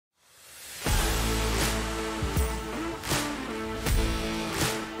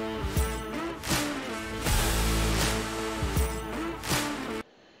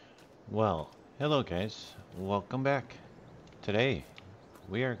Well, hello guys, welcome back. Today,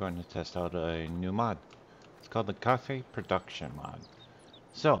 we are going to test out a new mod. It's called the Coffee Production mod.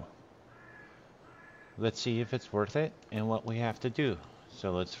 So, let's see if it's worth it and what we have to do. So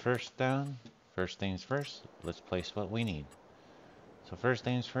let's first things first, let's place what we need. So first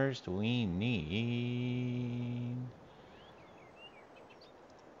things first, we need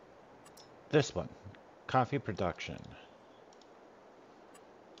this one, Coffee Production.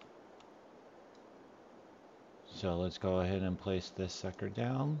 So let's go ahead and place this sucker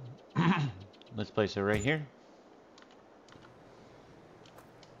down. Let's place it right here.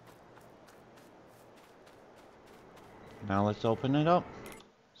 Now let's open it up,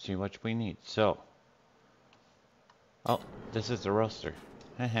 see what we need. So, oh, this is the roaster.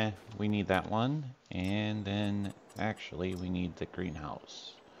 Heh, we need that one, and then actually we need the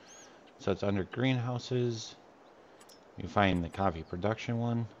greenhouse. So it's under greenhouses. You find the coffee production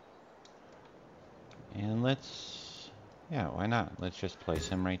one, and yeah, why not? Let's just place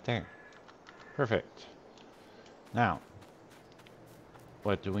him right there. Perfect. Now,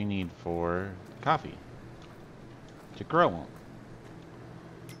 what do we need for coffee? To grow them.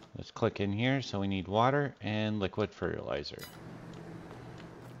 Let's click in here. So we need water and liquid fertilizer.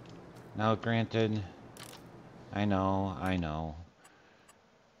 Now granted, I know.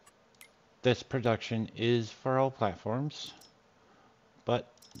 This production is for all platforms, but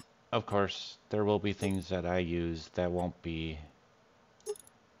of course there will be things that I use that won't be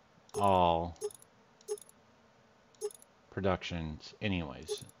all productions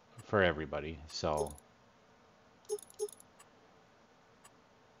anyways for everybody. So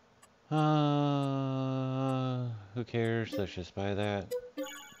who cares? Let's just buy that.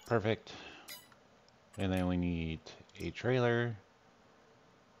 Perfect. And then we need a trailer.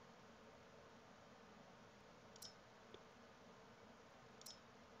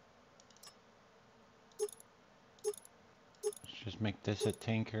 Let's just make this a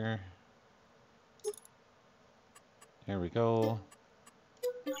tanker. There we go.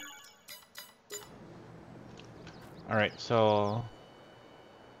 Alright, so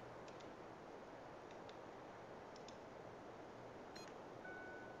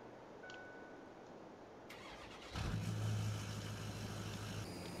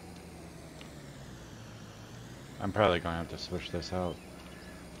I'm probably going to have to switch this out.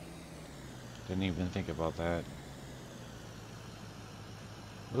 Didn't even think about that.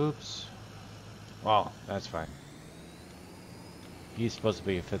 Oops. Well, that's fine. He's supposed to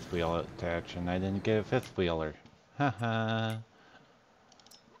be a fifth wheel attached, and I didn't get a fifth wheeler. Haha.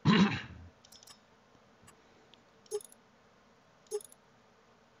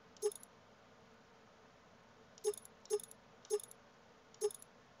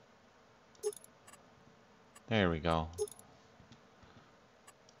 There we go.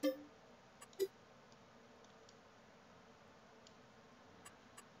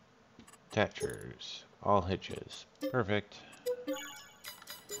 Attachers. All hitches. Perfect.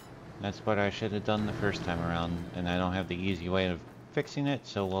 That's what I should have done the first time around, and I don't have the easy way of fixing it,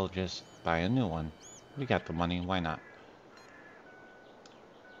 so we'll just buy a new one. We got the money, why not?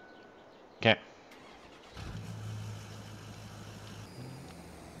 Okay.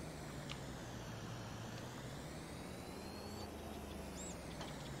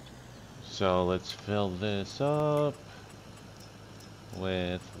 So let's fill this up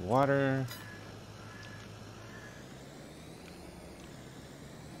with water.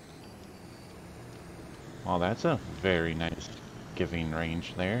 Well, that's a very nice giving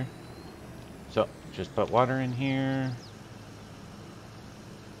range there. So just put water in here.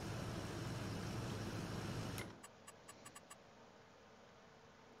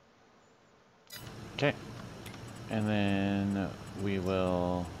 Okay. And then we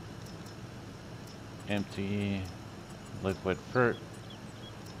will empty liquid fert,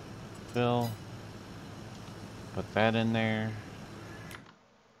 fill, put that in there.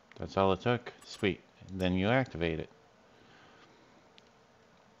 That's all it took. Sweet. Then you activate it.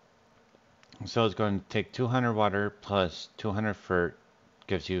 So it's going to take 200 water plus 200 fert,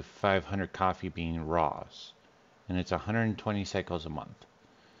 gives you 500 coffee bean raws, and it's 120 cycles a month.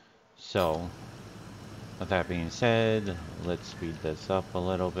 So with that being said, let's speed this up a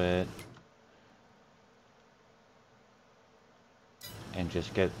little bit and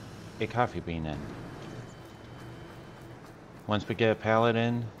just get a coffee bean in. Once we get a pallet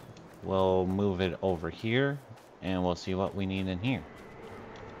in, we'll move it over here and we'll see what we need in here.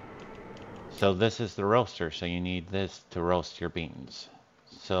 So this is the roaster, so you need this to roast your beans.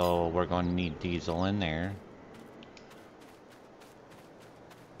 So we're going to need diesel in there,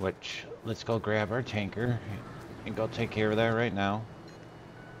 which let's go grab our tanker and go take care of that right now.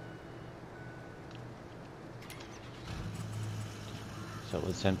 So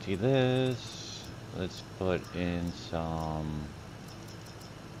let's empty this. Let's put in some,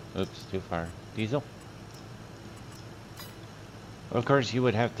 oops, too far, diesel. Of course, you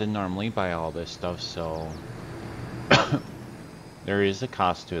would have to normally buy all this stuff, so there is a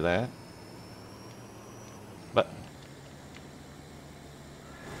cost to that. But,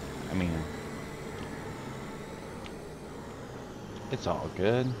 I mean, it's all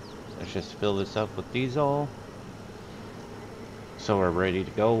good. Let's just fill this up with diesel. So we're ready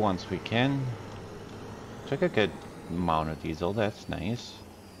to go once we can. Took a good amount of diesel, that's nice.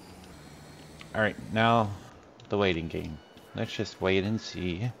 Alright, now the waiting game. Let's just wait and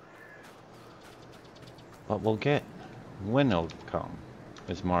see what we'll get. When it'll come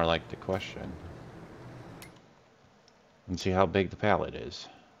is more like the question. And see how big the pallet is.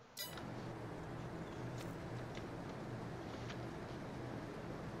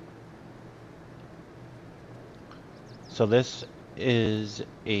 So this is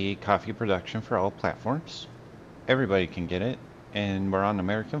a coffee production for all platforms. Everybody can get it, and we're on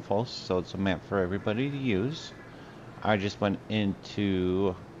American Pulse, so it's a map for everybody to use. I just went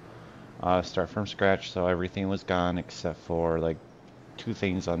into start from scratch, so everything was gone except for like 2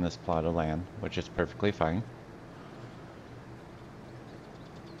 things on this plot of land, which is perfectly fine.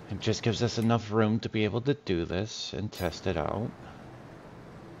 It just gives us enough room to be able to do this and test it out.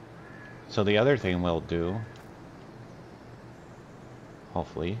 So the other thing we'll do,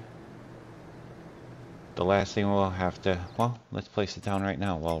 hopefully, the last thing we'll have to, well, let's place it down right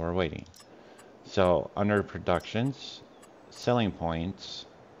now while we're waiting. So under productions, selling points,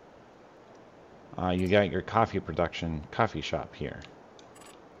 you got your coffee production coffee shop here.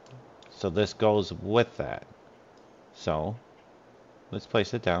 So this goes with that. So let's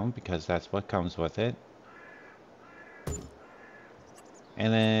place it down because that's what comes with it.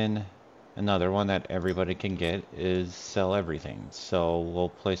 And then another one that everybody can get is sell everything. So we'll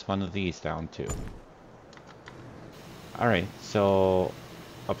place one of these down too. Alright, so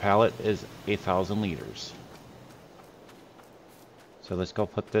a pallet is 8,000 liters. So let's go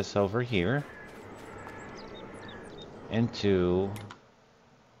put this over here into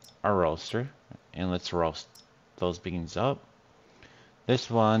our roaster, and let's roast those beans up. This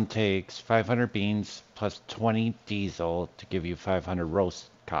one takes 500 beans plus 20 diesel to give you 500 roast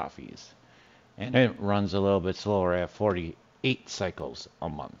coffees, and it runs a little bit slower at 48 cycles a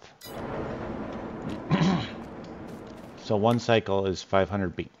month. So one cycle is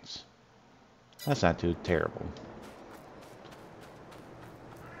 500 beans. That's not too terrible.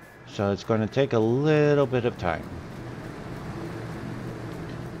 So it's going to take a little bit of time.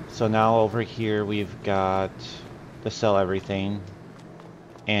 So now over here we've got the sell everything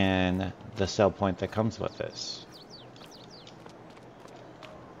and the sell point that comes with this.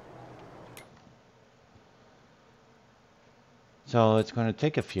 So it's going to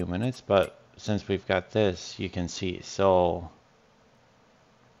take a few minutes, but since we've got this, you can see. So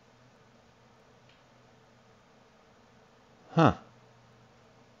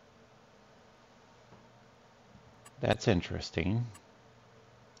that's interesting.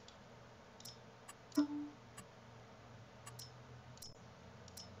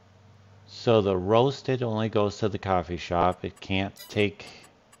 So the roasted only goes to the coffee shop. It can't take,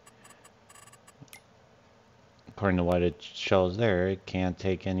 according to what it shows there, it can't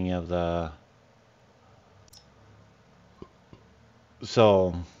take any of the,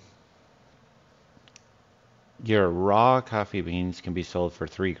 so your raw coffee beans can be sold for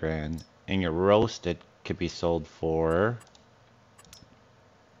 $3 grand, and your roasted could be sold for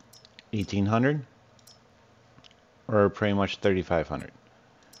 1,800 or pretty much 3,500.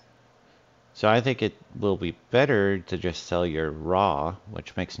 So I think it will be better to just sell your raw,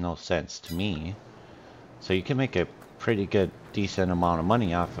 which makes no sense to me. So you can make a pretty good, decent amount of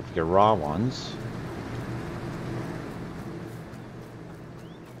money off of your raw ones.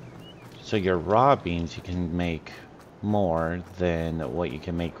 So your raw beans, you can make more than what you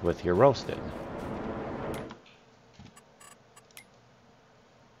can make with your roasted.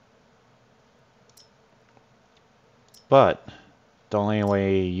 But the only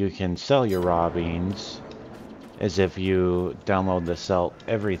way you can sell your raw beans is if you download the Sell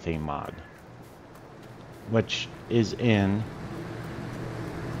Everything mod, which is in,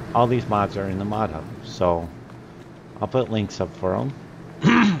 all these mods are in the mod hub. So I'll put links up for them.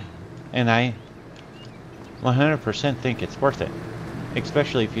 And I 100% think it's worth it,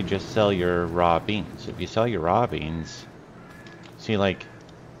 especially if you just sell your raw beans. If you sell your raw beans, see, like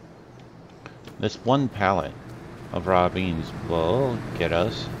this one pallet of raw beans will get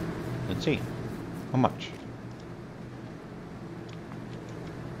us, let's see, how much?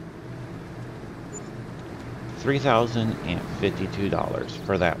 $3,052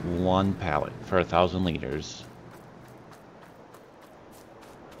 for that one pallet for 1,000 liters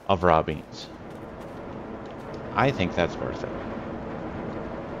of raw beans. I think that's worth it.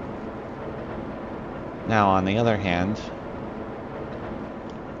 Now, on the other hand,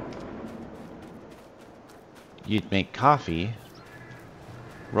 you'd make coffee,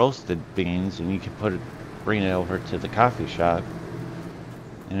 roasted beans, and you could bring it over to the coffee shop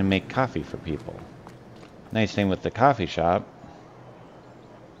and then make coffee for people. Nice thing with the coffee shop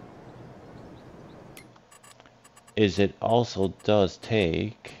is it also does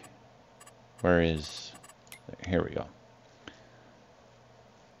take, here we go.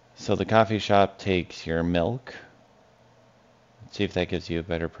 So the coffee shop takes your milk. Let's see if that gives you a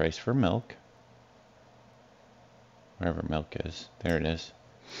better price for milk. Wherever milk is, there it is.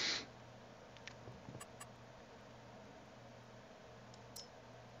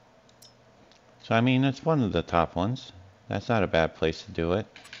 So I mean, it's one of the top ones. That's not a bad place to do it.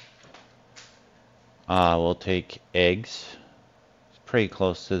 We'll take eggs. It's pretty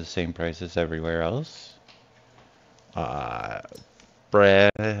close to the same price as everywhere else.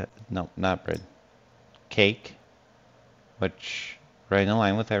 Bread, no, not bread. Cake, which right in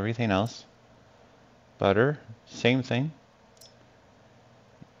line with everything else. Butter, same thing.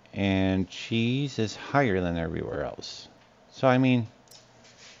 And cheese is higher than everywhere else. So I mean,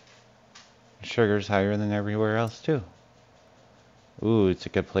 sugar's higher than everywhere else too. Ooh, it's a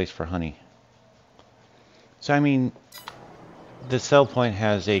good place for honey. So I mean, the sell point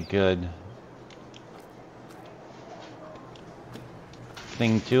has a good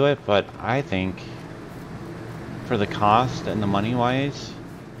thing to it, but I think for the cost and the money wise,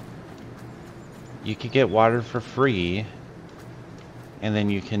 you could get water for free, and then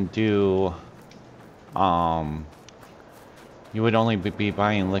you can do you would only be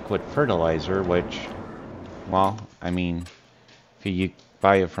buying liquid fertilizer, which, well, I mean, if you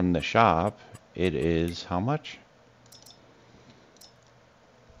buy it from the shop, it is how much?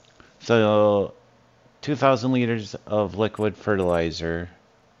 So 2,000 liters of liquid fertilizer,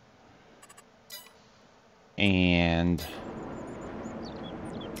 and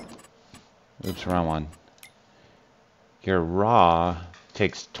oops, wrong one. Your raw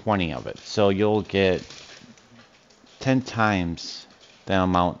takes 20 of it, so you'll get 10 times the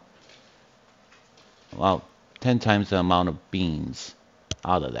amount, well, 10 times the amount of beans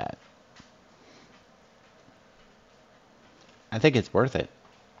out of that. I think it's worth it.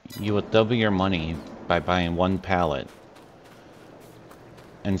 You would double your money by buying one pallet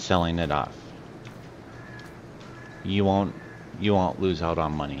and selling it off. You won't lose out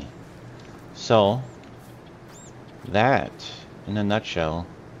on money. So that, in a nutshell,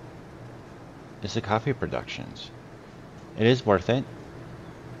 is the coffee productions. It is worth it,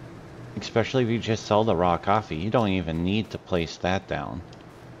 especially if you just sell the raw coffee. You don't even need to place that down.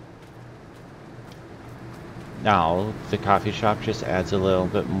 Now, the coffee shop just adds a little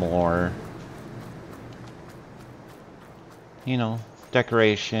bit more, you know,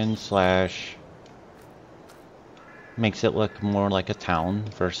 decoration slash makes it look more like a town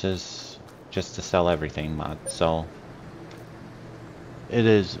versus just to sell everything mod. So it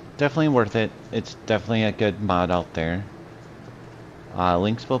is definitely worth it. It's definitely a good mod out there.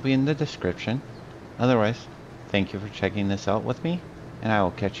 Links will be in the description. Otherwise, thank you for checking this out with me, and I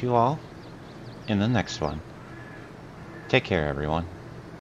will catch you all in the next one. Take care, everyone.